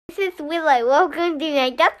Willow. Welcome to my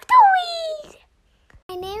Duck Stories.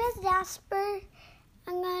 My name is Jasper.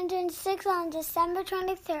 I'm going to turn 6 on December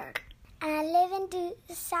 23rd. And I live in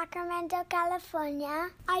Sacramento, California.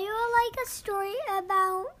 I would like a story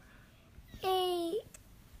about a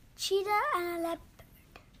cheetah and a leopard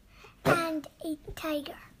and a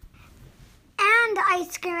tiger. And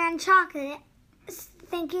ice cream and chocolate.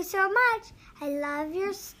 Thank you so much. I love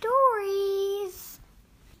your stories.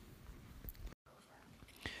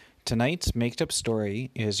 Tonight's made-up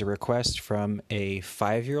story is a request from a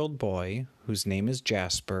 5-year-old boy whose name is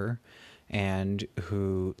Jasper and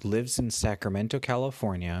who lives in Sacramento,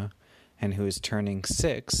 California, and who is turning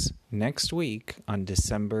 6 next week on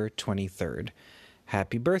December 23rd.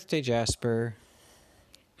 Happy birthday, Jasper.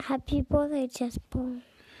 Happy birthday, Jasper.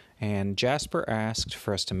 And Jasper asked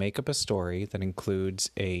for us to make up a story that includes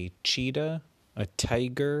a cheetah, a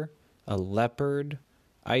tiger, a leopard,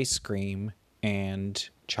 ice cream, and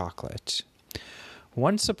chocolate.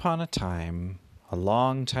 Once upon a time, a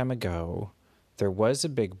long time ago, there was a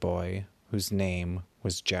big boy whose name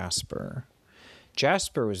was Jasper.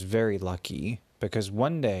 Jasper was very lucky because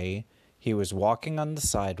one day he was walking on the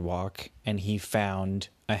sidewalk and he found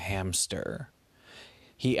a hamster.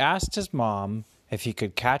 He asked his mom if he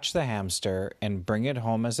could catch the hamster and bring it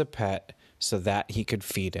home as a pet so that he could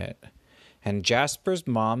feed it. And Jasper's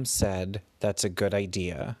mom said that's a good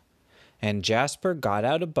idea. And Jasper got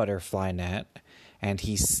out a butterfly net, and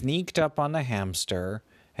he sneaked up on the hamster,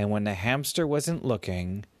 and when the hamster wasn't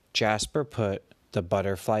looking, Jasper put the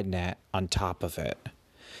butterfly net on top of it.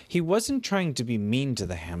 He wasn't trying to be mean to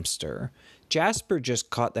the hamster. Jasper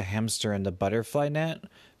just caught the hamster in the butterfly net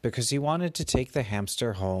because he wanted to take the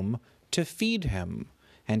hamster home to feed him,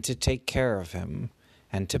 and to take care of him,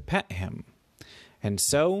 and to pet him. And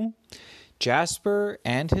so Jasper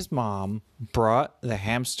and his mom brought the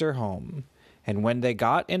hamster home, and when they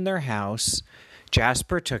got in their house,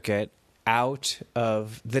 Jasper took it out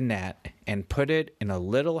of the net and put it in a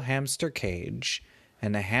little hamster cage,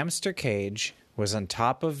 and the hamster cage was on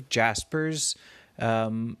top of Jasper's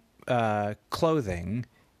clothing,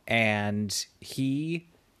 and he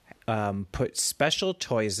put special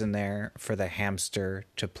toys in there for the hamster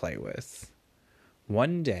to play with.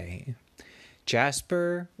 One day,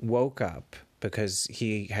 Jasper woke up because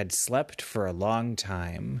he had slept for a long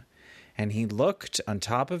time, and he looked on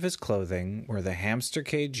top of his clothing where the hamster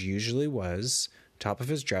cage usually was, top of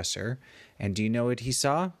his dresser, and do you know what he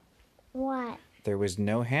saw? What? There was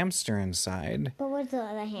no hamster inside. But what's the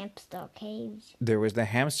other hamster cage? The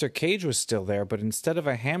hamster cage was still there, but instead of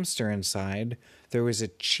a hamster inside, there was a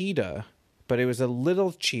cheetah, but it was a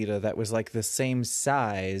little cheetah that was like the same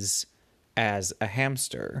size as a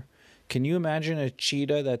hamster. Can you imagine a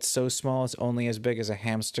cheetah that's so small it's only as big as a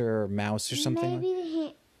hamster or mouse or something?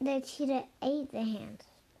 Maybe the cheetah ate the hamster.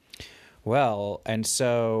 Well, and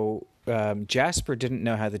so Jasper didn't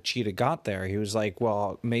know how the cheetah got there. He was like,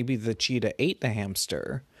 well, maybe the cheetah ate the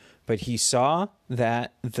hamster. But he saw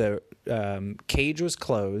that the cage was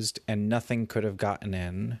closed and nothing could have gotten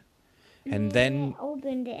in. And then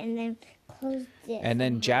opened it and then closed it. And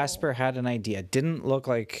then Jasper had an idea. It didn't look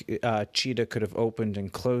like Cheetah could have opened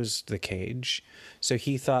and closed the cage. So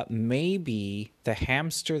he thought maybe the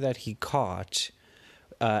hamster that he caught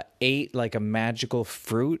ate like a magical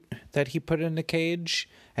fruit that he put in the cage.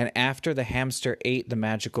 And after the hamster ate the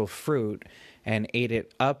magical fruit and ate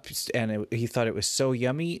it up, and he thought it was so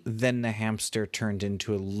yummy, then the hamster turned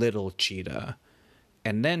into a little cheetah.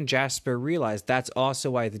 And then Jasper realized that's also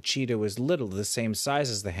why the cheetah was little, the same size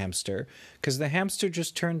as the hamster, because the hamster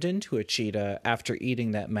just turned into a cheetah after eating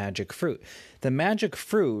that magic fruit. The magic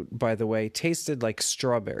fruit, by the way, tasted like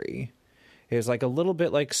strawberry. It was like a little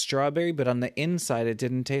bit like strawberry, but on the inside it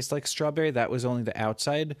didn't taste like strawberry. That was only the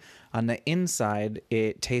outside. On the inside,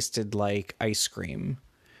 it tasted like ice cream.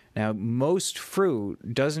 Now, most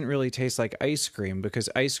fruit doesn't really taste like ice cream because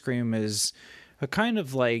ice cream is a kind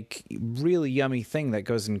of like really yummy thing that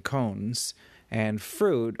goes in cones. And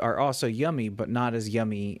fruit are also yummy, but not as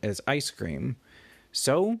yummy as ice cream.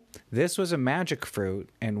 So this was a magic fruit,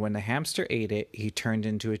 and when the hamster ate it, he turned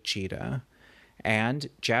into a cheetah. And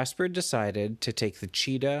Jasper decided to take the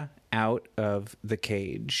cheetah out of the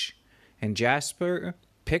cage. And Jasper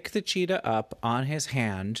picked the cheetah up on his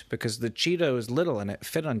hand because the cheetah was little and it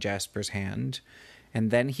fit on Jasper's hand. And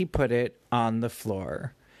then he put it on the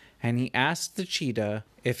floor. And he asked the cheetah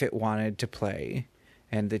if it wanted to play.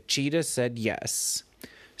 And the cheetah said yes.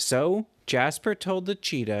 So Jasper told the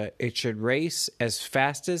cheetah it should race as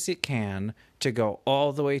fast as it can to go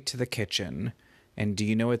all the way to the kitchen. And do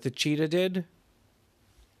you know what the cheetah did?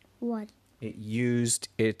 What? It used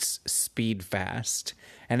its speed fast,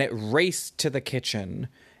 and it raced to the kitchen,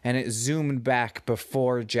 and it zoomed back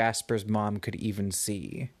before Jasper's mom could even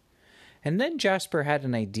see. And then Jasper had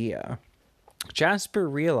an idea. Jasper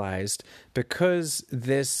realized because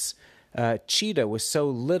this cheetah was so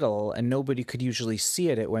little and nobody could usually see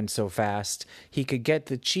it went so fast, he could get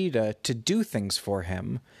the cheetah to do things for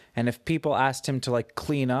him. And if people asked him to like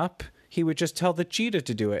clean up, he would just tell the cheetah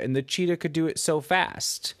to do it, and the cheetah could do it so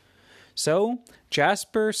fast. So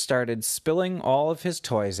Jasper started spilling all of his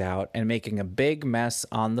toys out and making a big mess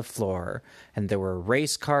on the floor. And there were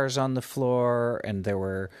race cars on the floor, and there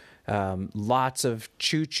were lots of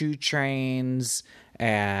choo-choo trains,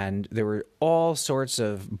 and there were all sorts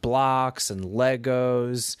of blocks and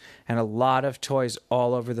Legos and a lot of toys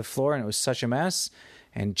all over the floor, and it was such a mess.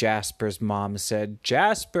 And Jasper's mom said,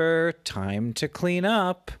 "Jasper, time to clean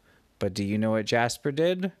up." But do you know what Jasper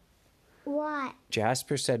did? What?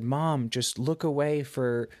 Jasper said, "Mom, just look away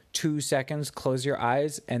for 2 seconds, close your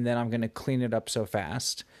eyes, and then I'm going to clean it up so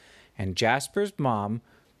fast." And Jasper's mom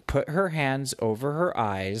put her hands over her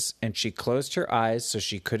eyes, and she closed her eyes so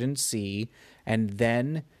she couldn't see, and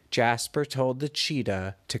then Jasper told the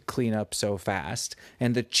cheetah to clean up so fast,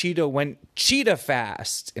 and the cheetah went cheetah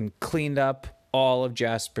fast and cleaned up all of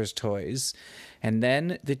Jasper's toys. And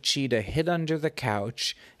then the cheetah hid under the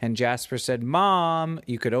couch, and Jasper said, "Mom,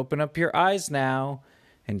 you could open up your eyes now."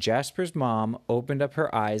 And Jasper's mom opened up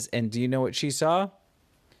her eyes, and do you know what she saw?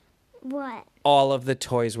 What? All of the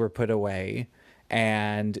toys were put away.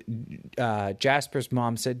 And Jasper's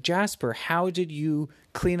mom said, "Jasper, how did you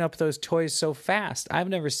clean up those toys so fast? I've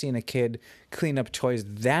never seen a kid clean up toys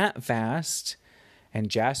that fast." And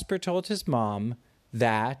Jasper told his mom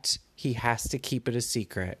that he has to keep it a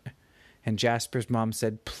secret. And Jasper's mom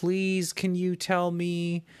said, "Please, can you tell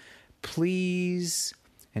me? Please?"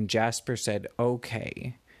 And Jasper said,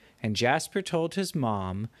 "Okay." And Jasper told his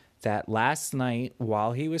mom that last night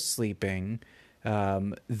while he was sleeping,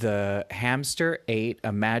 the hamster ate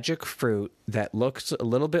a magic fruit that looked a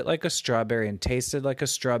little bit like a strawberry and tasted like a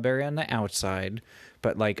strawberry on the outside,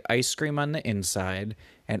 but like ice cream on the inside.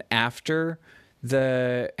 And after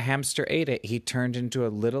the hamster ate it, he turned into a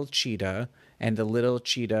little cheetah, and the little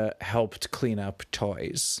cheetah helped clean up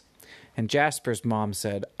toys. And Jasper's mom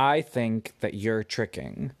said, "I think that you're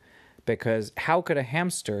tricking, because how could a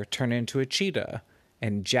hamster turn into a cheetah?"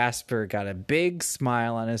 And Jasper got a big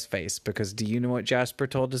smile on his face, because do you know what Jasper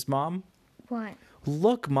told his mom? What?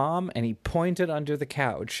 "Look, Mom," and he pointed under the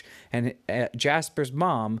couch, and Jasper's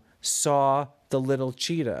mom saw the little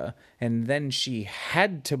cheetah, and then she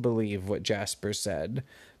had to believe what Jasper said,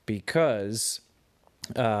 because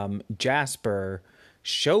Jasper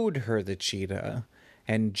showed her the cheetah,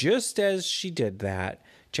 and just as she did that,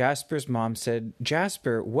 Jasper's mom said,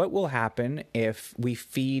 "Jasper, what will happen if we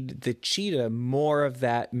feed the cheetah more of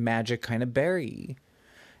that magic kind of berry?"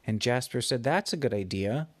 And Jasper said, "That's a good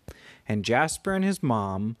idea." And Jasper and his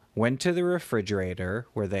mom went to the refrigerator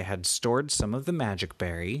where they had stored some of the magic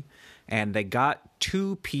berry, and they got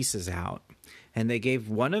 2 pieces out. And they gave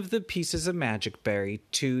one of the pieces of magic berry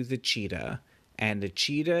to the cheetah, and the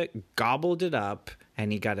cheetah gobbled it up,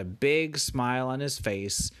 and he got a big smile on his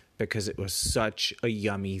face because it was such a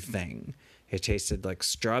yummy thing. It tasted like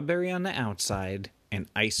strawberry on the outside and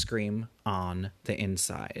ice cream on the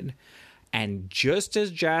inside. And just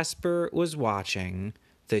as Jasper was watching,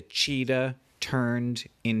 the cheetah turned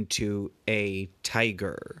into a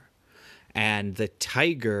tiger. And the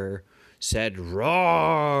tiger said,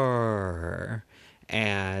 "Roar!"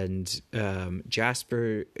 And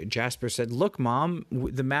Jasper said, "Look, Mom,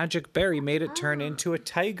 the magic berry made it turn into a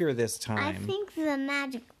tiger this I time." think the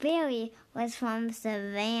magic berry was from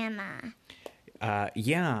Savannah.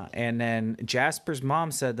 Yeah, and then Jasper's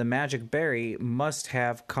mom said the magic berry must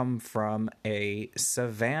have come from a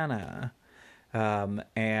savanna.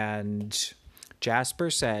 And Jasper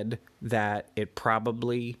said that it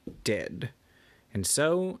probably did. And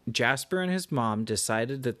so Jasper and his mom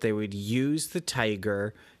decided that they would use the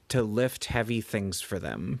tiger to lift heavy things for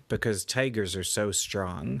them, because tigers are so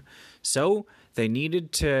strong. So they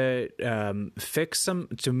needed to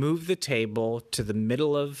move the table to the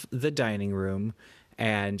middle of the dining room.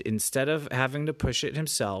 And instead of having to push it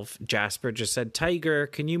himself, Jasper just said, "Tiger,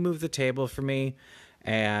 can you move the table for me?"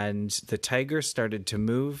 And the tiger started to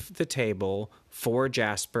move the table for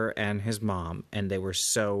Jasper and his mom, and they were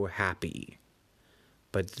so happy.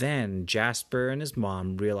 But then Jasper and his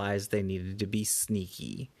mom realized they needed to be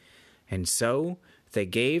sneaky. And so they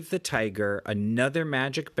gave the tiger another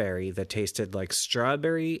magic berry that tasted like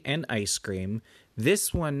strawberry and ice cream.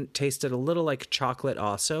 This one tasted a little like chocolate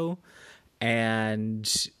also. And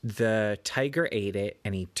the tiger ate it,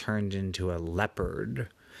 and he turned into a leopard.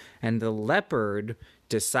 And the leopard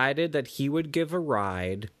decided that he would give a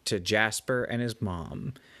ride to Jasper and his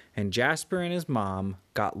mom. And Jasper and his mom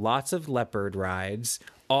got lots of leopard rides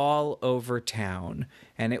all over town.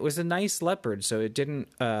 And it was a nice leopard, so it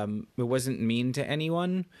wasn't mean to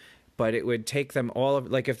anyone, but it would take them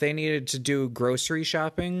like if they needed to do grocery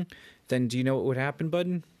shopping, then do you know what would happen,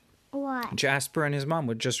 bud? What? Jasper and his mom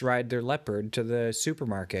would just ride their leopard to the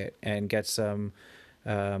supermarket and get some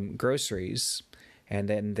groceries, and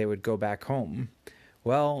then they would go back home.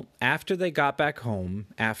 Well, after they got back home,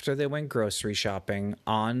 after they went grocery shopping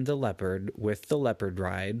on the leopard with the leopard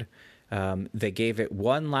ride, they gave it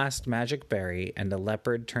one last magic berry, and the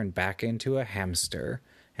leopard turned back into a hamster,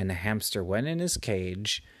 and the hamster went in his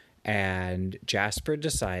cage, and Jasper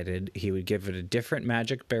decided he would give it a different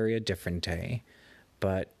magic berry a different day.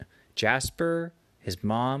 But Jasper, his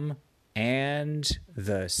mom, and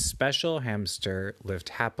the special hamster lived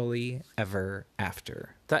happily ever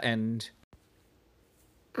after. The end.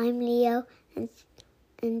 I'm Leo,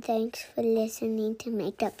 and thanks for listening to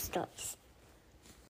Make Up Stories.